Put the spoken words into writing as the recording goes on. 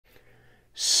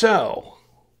So,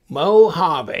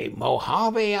 Mojave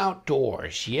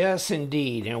Outdoors. Yes,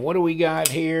 indeed. And what do we got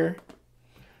here?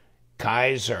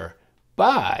 Kizer.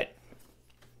 But,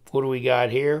 what do we got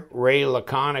here? Ray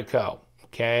Laconico.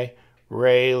 Okay?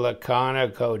 Ray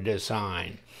Laconico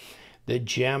design. The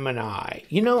Gemini.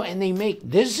 You know, and they make,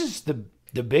 this is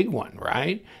the big one,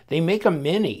 right? They make a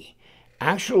mini.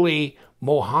 Actually,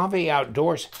 Mojave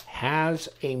Outdoors has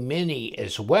a mini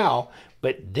as well,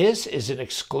 but this is an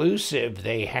exclusive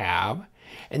they have.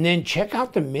 And then check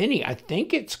out the mini. I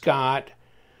think it's got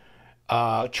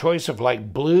a choice of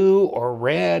like blue or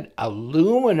red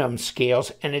aluminum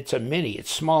scales, and it's a mini.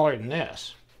 It's smaller than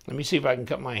this. Let me see if I can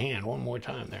cut my hand one more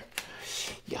time there.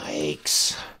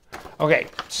 Yikes. Okay,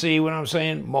 see what I'm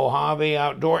saying? Mojave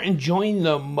Outdoor. And join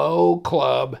the Mo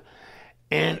Club.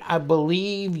 And I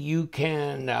believe you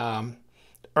can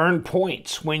earn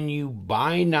points when you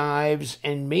buy knives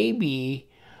and maybe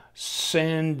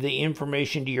send the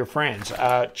information to your friends.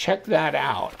 Check that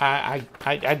out.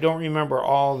 I don't remember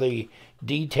all the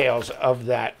details of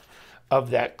that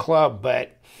club,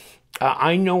 but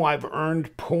I know I've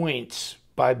earned points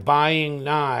by buying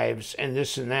knives and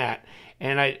this and that.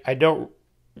 And I don't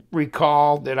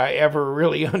recall that I ever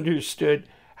really understood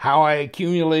how I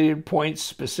accumulated points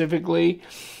specifically,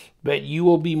 but you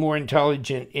will be more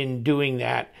intelligent in doing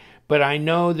that. But I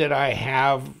know that I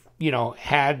have, you know,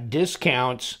 had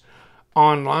discounts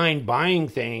online buying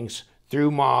things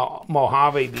through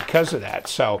Mojave because of that.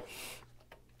 So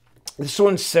this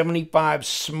one's 75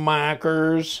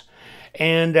 smackers,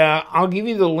 and I'll give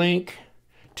you the link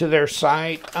to their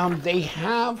site. They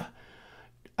have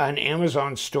an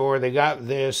Amazon store. They got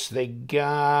this. They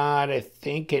got, I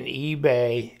think, an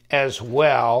eBay as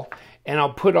well. And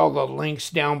I'll put all the links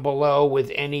down below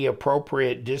with any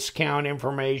appropriate discount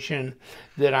information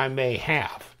that I may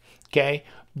have. Okay?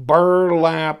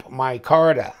 Burlap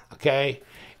Micarta. Okay?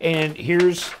 And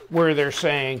here's where they're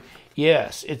saying,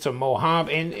 yes, it's a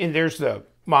Mojave, and there's the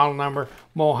model number,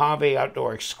 Mojave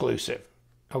Outdoor Exclusive.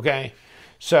 Okay?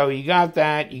 So you got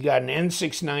that. You got an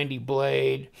N690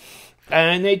 blade.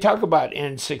 And they talk about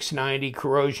N690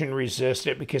 corrosion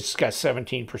resistant because it's got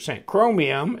 17%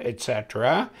 chromium,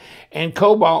 etc. And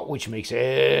cobalt, which makes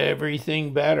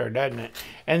everything better, doesn't it?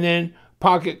 And then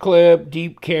pocket clip,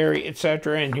 deep carry,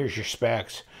 etc. And here's your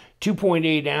specs.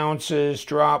 2.8 ounces,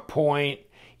 drop point,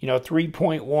 you know,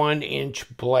 3.1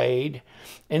 inch blade.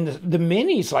 And the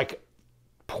mini's like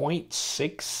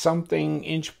 0.6 something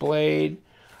inch blade.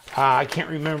 I can't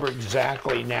remember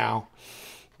exactly now.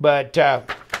 But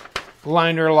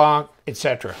liner lock,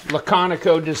 etc.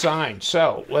 Laconico design.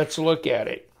 So let's look at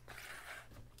it.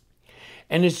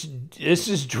 And this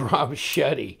is drop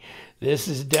shutty. This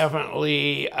is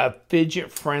definitely a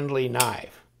fidget friendly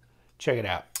knife. Check it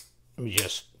out. Let me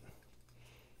just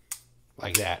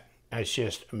like that. That's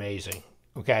just amazing.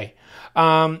 Okay.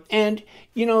 And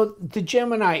you know, the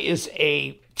Gemini is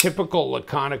a typical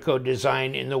Laconico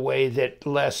design in the way that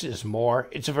less is more.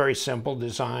 It's a very simple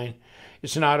design.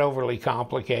 It's not overly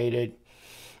complicated,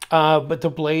 but the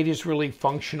blade is really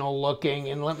functional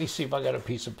looking. And let me see if I got a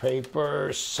piece of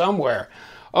paper somewhere.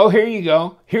 Oh, here you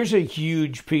go. Here's a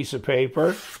huge piece of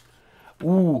paper.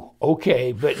 Ooh,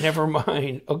 okay, but never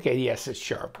mind. Okay, yes, it's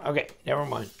sharp. Okay, never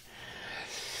mind.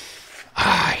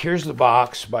 Here's the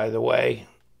box, by the way.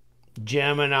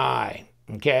 Gemini,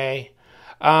 okay?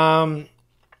 And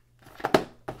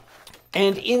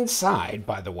inside,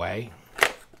 by the way,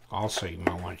 also, you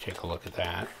might want to take a look at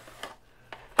that.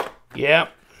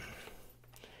 Yep.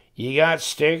 You got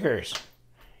stickers.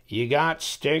 You got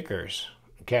stickers.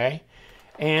 Okay?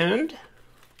 And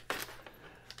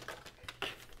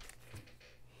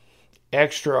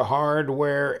extra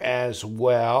hardware as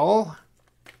well.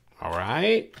 All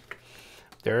right.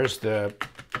 There's the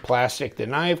plastic the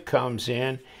knife comes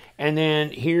in. And then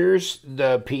here's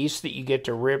the piece that you get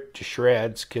to rip to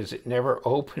shreds because it never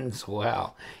opens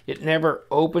well. It never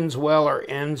opens well or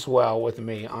ends well with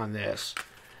me on this.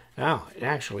 Oh,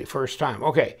 actually, first time.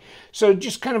 Okay, so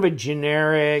just kind of a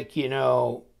generic, you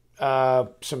know,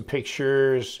 some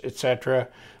pictures, etc.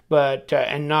 But,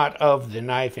 and not of the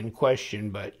knife in question,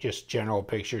 but just general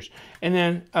pictures. And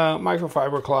then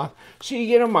microfiber cloth. So you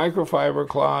get a microfiber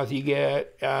cloth, you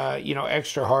get, you know,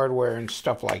 extra hardware and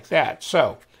stuff like that.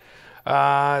 So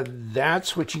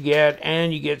that's what you get,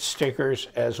 and you get stickers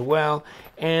as well,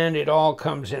 and it all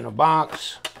comes in a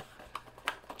box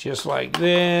just like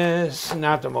this.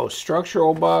 Not the most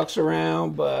structural box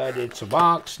around, but it's a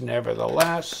box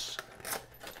nevertheless.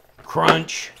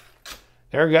 Crunch.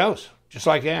 There it goes, just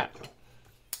like that.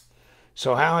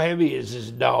 So how heavy is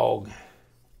this dog?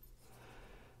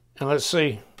 And let's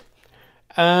see,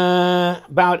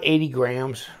 about 80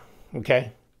 grams.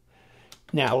 okay?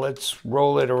 Now let's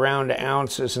roll it around to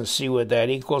ounces and see what that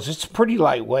equals. It's pretty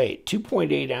lightweight,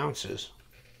 2.8 ounces.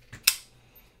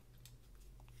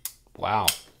 Wow,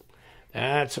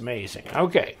 that's amazing.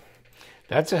 Okay,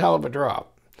 that's a hell of a drop.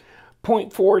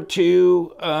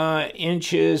 0.42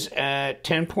 inches at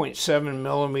 10.7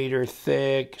 millimeter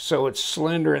thick, so it's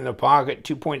slender in the pocket,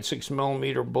 2.6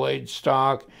 millimeter blade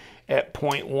stock at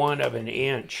 0.1 of an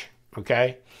inch,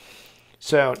 okay?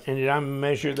 So, and did I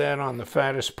measure that on the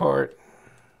fattest part?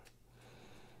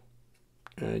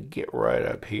 Get right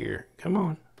up here. Come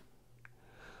on.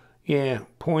 Yeah,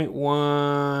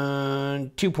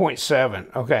 0.1,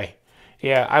 2.7. Okay.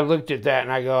 Yeah, I looked at that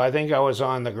and I go, I think I was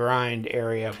on the grind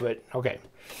area, but okay.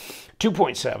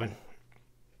 2.7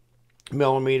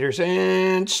 millimeters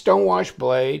and stonewash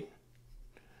blade.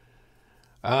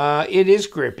 It is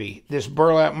grippy. This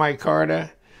burlap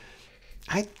micarta,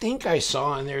 I think I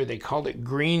saw in there they called it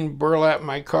green burlap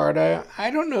micarta.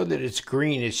 I don't know that it's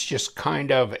green. It's just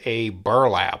kind of a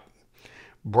burlap.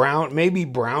 Brown, maybe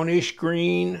brownish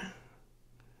green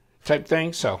type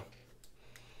thing. So,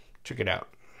 check it out.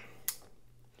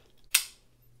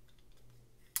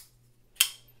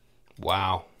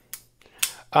 Wow.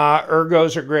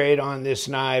 Ergos are great on this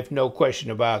knife. No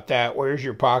question about that. Where's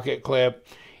your pocket clip?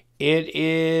 It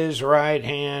is right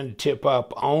hand tip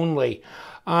up only.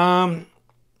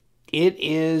 It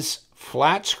is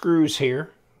flat screws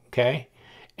here, okay?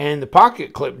 And the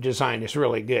pocket clip design is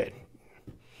really good.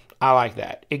 I like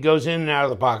that. It goes in and out of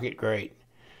the pocket great.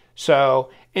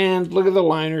 So, and look at the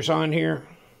liners on here.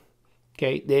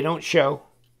 Okay, they don't show.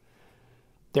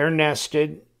 They're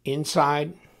nested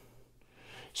inside.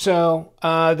 So,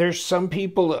 there's some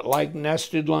people that like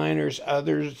nested liners,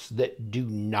 others that do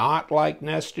not like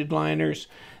nested liners.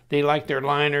 They like their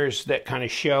liners that kind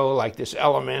of show, like this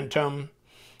Elementum.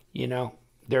 You know,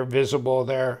 they're visible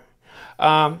there.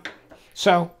 Me,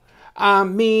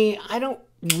 I don't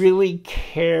really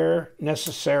care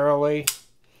necessarily.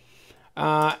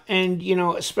 And, you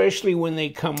know, especially when they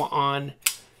come on,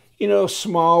 you know,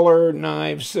 smaller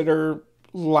knives that are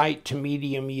light to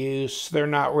medium use. They're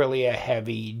not really a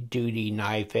heavy duty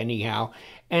knife anyhow.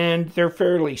 And they're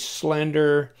fairly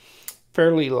slender,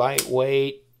 fairly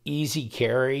lightweight, easy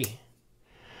carry.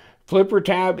 Flipper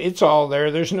tab, it's all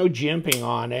there. There's no jimping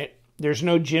on it. There's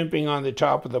no jimping on the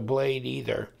top of the blade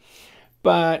either.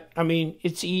 But, I mean,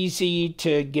 it's easy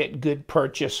to get good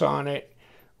purchase on it.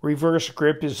 Reverse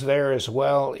grip is there as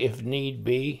well if need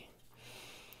be.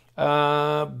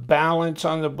 Balance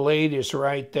on the blade is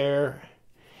right there.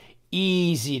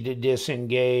 Easy to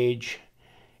disengage.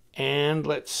 And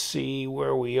let's see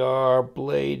where we are.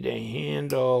 Blade to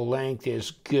handle length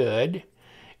is good.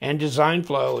 And design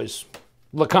flow is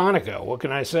laconico. What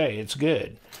can I say? It's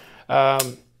good.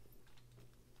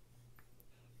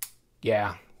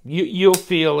 Yeah, you'll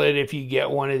feel it if you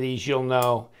get one of these. You'll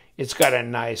know it's got a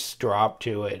nice drop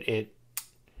to it.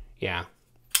 Yeah.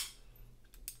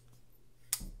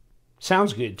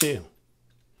 Sounds good too.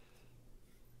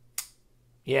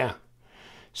 Yeah.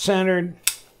 Centered.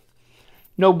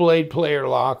 No blade play or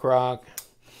lock rock.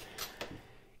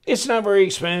 It's not very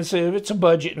expensive. It's a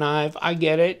budget knife. I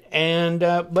get it. And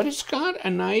but it's got a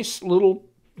nice little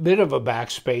bit of a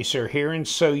backspacer here. And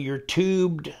so you're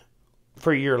tubed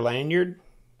for your lanyard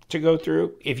to go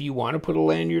through if you want to put a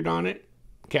lanyard on it.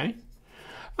 Okay.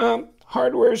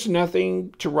 Hardware's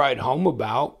nothing to write home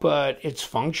about, but it's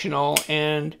functional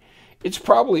and it's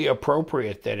probably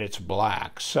appropriate that it's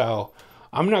black. So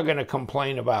I'm not going to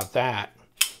complain about that.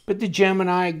 But the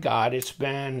Gemini, God, it's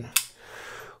been,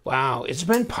 wow, it's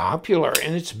been popular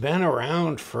and it's been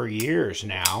around for years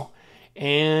now.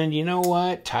 And you know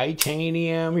what?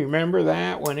 Titanium, remember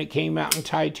that when it came out in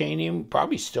titanium?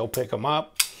 Probably still pick them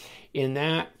up in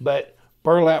that. But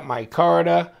burlap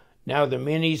micarta, now the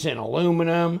minis in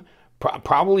aluminum,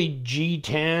 probably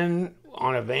G10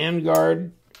 on a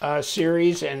Vanguard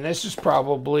series. And this is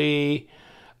probably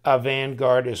a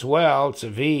Vanguard as well. It's a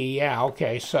V, yeah,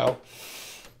 okay, so.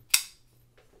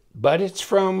 But it's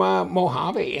from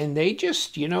Mojave, and they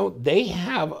just, you know, they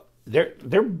have,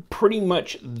 they're pretty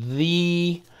much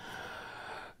the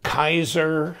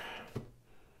Kizer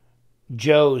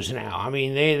Joes now. I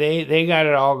mean, they got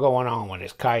it all going on when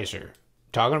it's Kizer.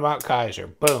 Talking about Kizer,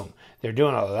 boom. They're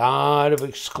doing a lot of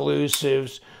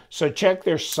exclusives. So check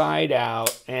their site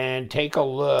out and take a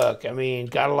look. I mean,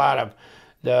 got a lot of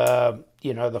the,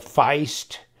 you know, the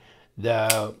Feist,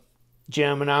 the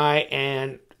Gemini,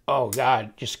 and oh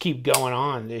God, just keep going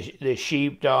on. The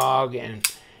sheepdog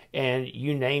and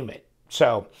you name it.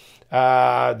 So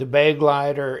the bag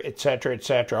lighter, etc.,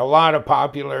 etc. A lot of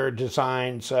popular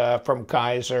designs from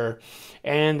Kizer,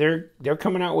 and they're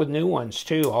coming out with new ones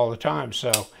too all the time.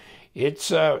 So it's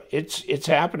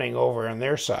happening over on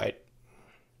their site.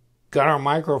 Got our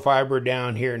microfiber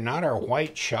down here, not our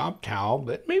white shop towel,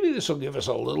 but maybe this will give us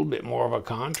a little bit more of a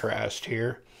contrast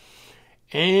here.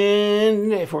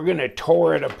 And if we're going to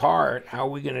tore it apart, how are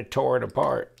we going to tore it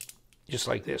apart? Just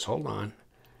like this. Hold on.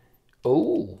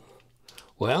 Oh,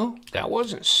 well, that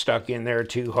wasn't stuck in there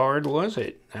too hard, was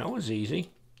it? That was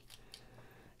easy.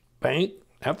 Bang.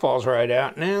 That falls right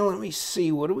out. Now, let me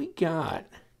see. What do we got?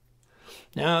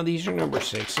 Now, these are number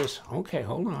 6s. Okay,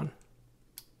 hold on.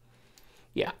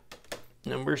 Yeah.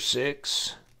 Number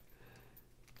 6.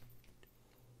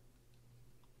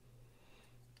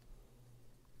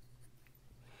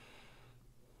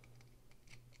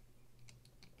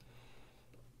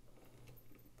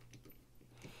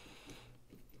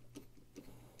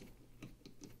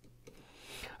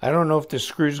 I don't know if the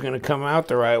screw's going to come out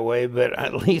the right way, but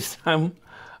at least I'm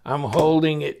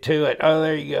holding it to it. Oh,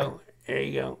 there you go. There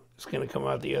you go. It's going to come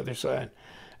out the other side.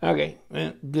 Okay,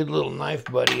 well, good little knife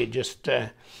buddy. It just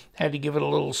had to give it a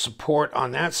little support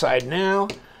on that side. Now,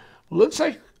 looks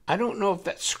like, I don't know if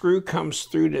that screw comes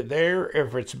through to there,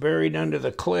 if it's buried under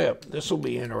the clip. This will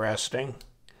be interesting.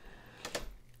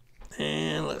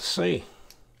 And let's see.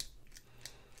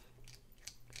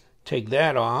 Take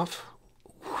that off.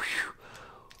 Whew.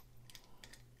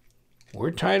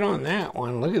 We're tight on that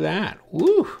one. Look at that.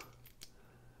 Woo!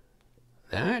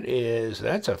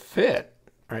 That's a fit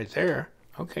right there.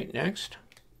 Okay, next.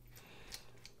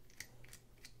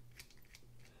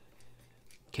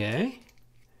 Okay.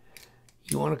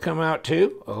 You want to come out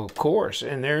too? Of course.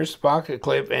 And there's the pocket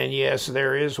clip. And yes,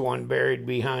 there is one buried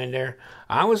behind there.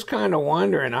 I was kind of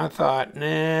wondering. I thought,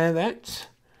 nah, that's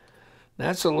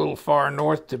a little far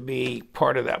north to be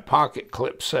part of that pocket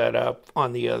clip setup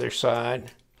on the other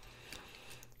side.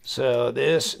 So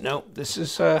this, nope, this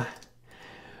is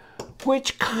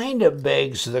which kind of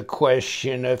begs the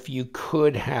question if you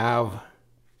could have,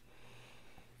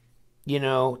 you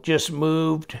know, just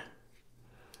moved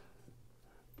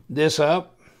this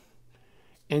up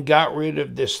and got rid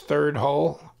of this third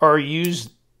hole, or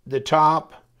used the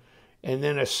top and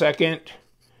then a second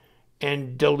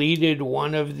and deleted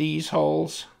one of these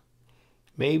holes.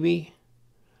 Maybe.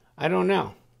 I don't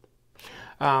know.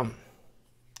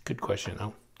 Good question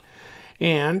though.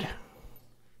 And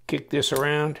kick this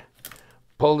around,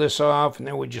 pull this off, and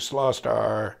then we just lost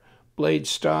our blade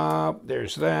stop.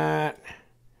 There's that.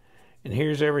 And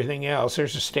here's everything else.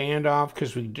 There's a standoff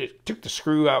because we took the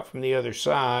screw out from the other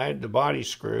side, the body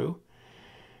screw.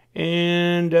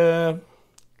 And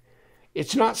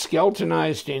it's not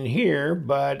skeletonized in here,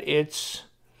 but it's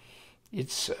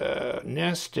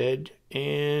nested,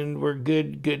 and we're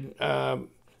good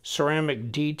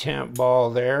ceramic detemp ball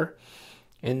there.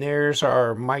 And there's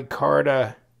our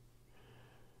micarta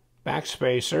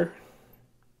backspacer.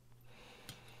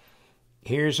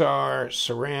 Here's our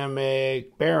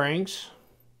ceramic bearings,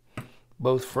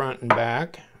 both front and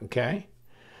back, okay?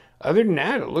 Other than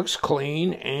that, it looks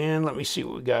clean, and let me see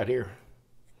what we got here.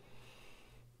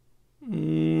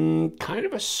 Kind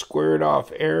of a squared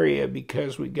off area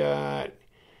because we got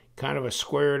kind of a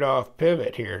squared off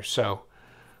pivot here, so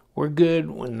we're good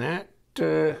when that,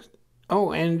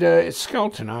 oh, and it's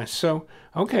skeletonized, so,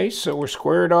 okay, so we're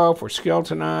squared off, we're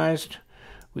skeletonized.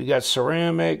 We got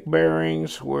ceramic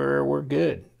bearings. We're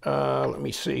good. Let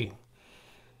me see.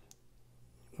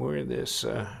 Where this?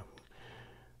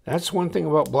 That's one thing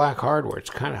about black hardware. It's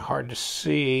kind of hard to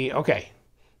see. Okay,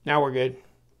 now we're good.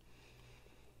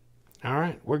 All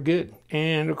right, we're good.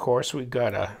 And of course we've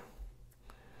got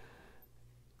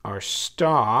our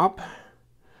stop.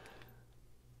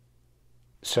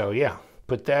 So yeah,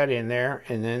 put that in there,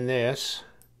 and then this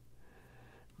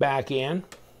back in.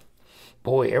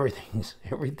 Boy,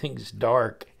 everything's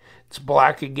dark. It's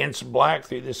black against black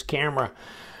through this camera.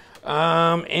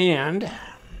 And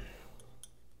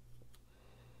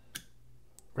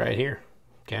right here,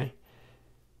 okay?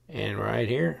 And right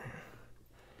here.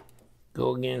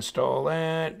 Go against all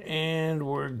that, and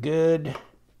we're good.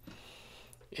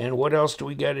 And what else do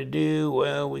we got to do?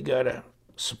 Well, we got to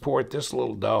support this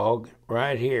little dog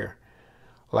right here.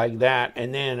 Like that,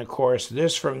 and then of course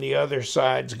this from the other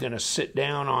side is going to sit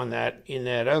down on that in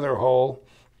that other hole,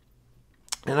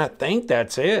 and I think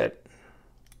that's it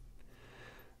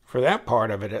for that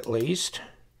part of it, at least,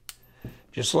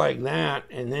 just like that.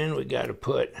 And then we got to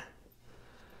put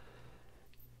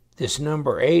this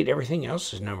number 8, everything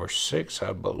else is number 6,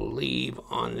 I believe,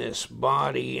 on this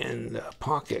body and the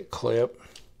pocket clip.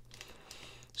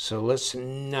 So let's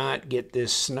not get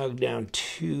this snugged down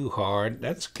too hard.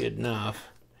 That's good enough.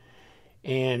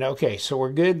 And okay, so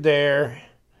we're good there.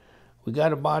 We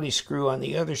got a body screw on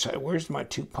the other side. Where's my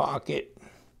 2-pocket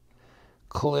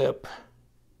clip?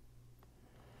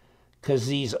 Because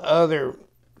these other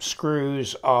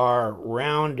screws are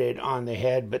rounded on the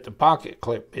head, but the pocket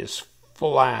clip is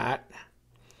flat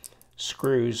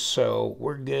screws, so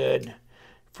we're good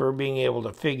for being able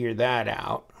to figure that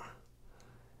out.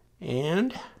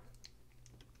 And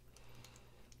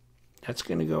that's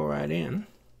going to go right in.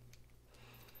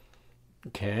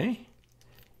 Okay.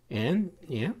 And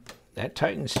yeah, that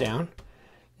tightens down.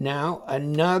 Now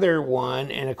another one,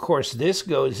 and of course this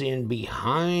goes in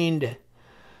behind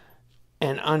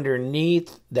and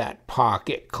underneath that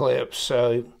pocket clip,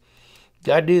 so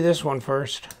gotta do this one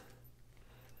first.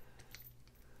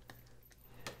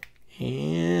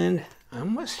 And I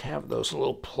must have those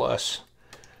little plus.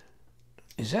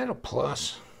 Is that a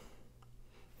plus?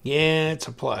 Yeah, it's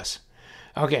a plus.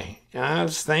 Okay, I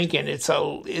was thinking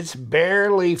it's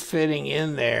barely fitting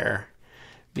in there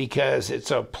because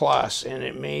it's a plus, and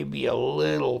it may be a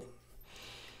little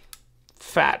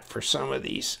fat for some of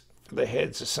these, the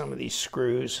heads of some of these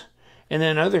screws. And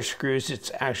then other screws, it's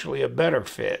actually a better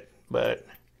fit. But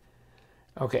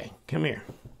okay, come here.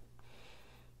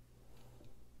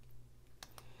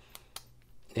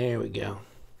 There we go.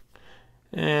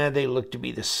 They look to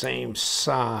be the same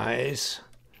size.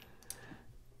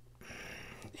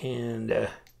 And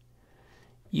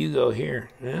you go here.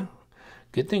 Yeah.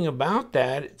 Good thing about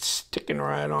that, it's sticking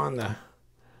right on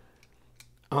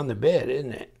the bed,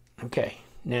 isn't it? Okay,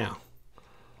 now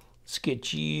let's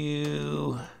get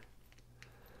you.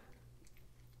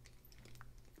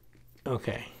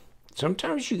 Okay,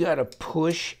 sometimes you gotta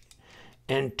push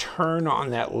and turn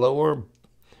on that lower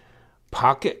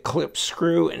pocket clip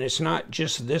screw, and it's not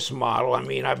just this model. I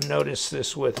mean, I've noticed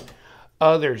this with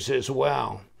others as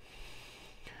well.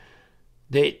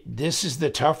 This is the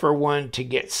tougher one to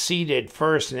get seated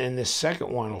first, and then the second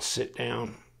one will sit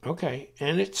down. Okay,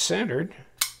 and it's centered.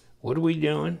 What are we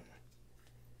doing?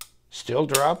 Still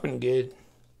dropping good.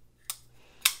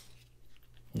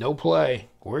 No play.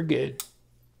 We're good.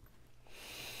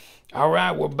 All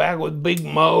right, we're back with Big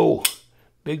Mo.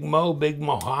 Big Mo, Big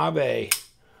Mojave.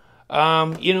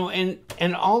 You know,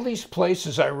 and all these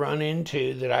places I run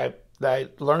into that I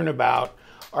learn about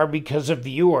are because of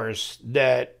viewers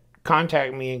that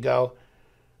contact me and go,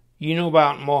 you know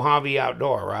about Mojave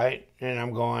Outdoor, right? And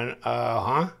I'm going,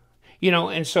 huh? You know,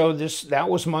 and so that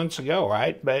was months ago,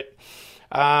 right? But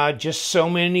just so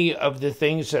many of the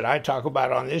things that I talk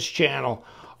about on this channel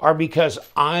are because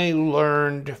I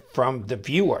learned from the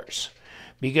viewers.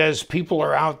 Because people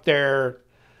are out there,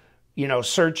 you know,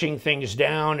 searching things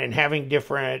down and having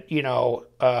different, you know,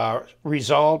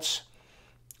 results,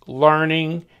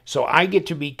 learning. So I get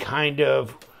to be kind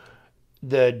of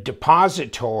the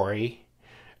depository,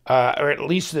 or at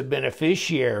least the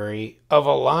beneficiary of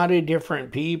a lot of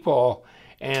different people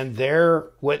and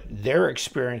what they're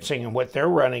experiencing and what they're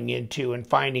running into and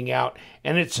finding out.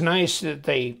 And it's nice that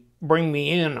they bring me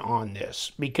in on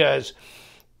this because,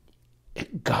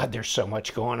 God, there's so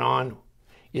much going on,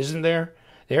 isn't there?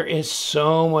 There is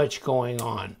so much going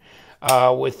on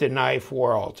with the knife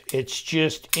world. It's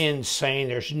just insane.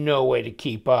 There's no way to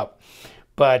keep up.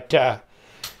 But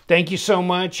thank you so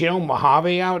much. You know,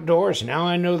 Mojave Outdoors. Now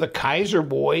I know the Kizer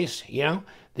boys. You know,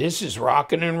 this is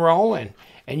rocking and rolling.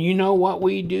 And you know what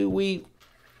we do? We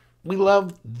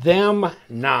love them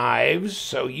knives.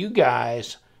 So you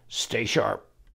guys stay sharp.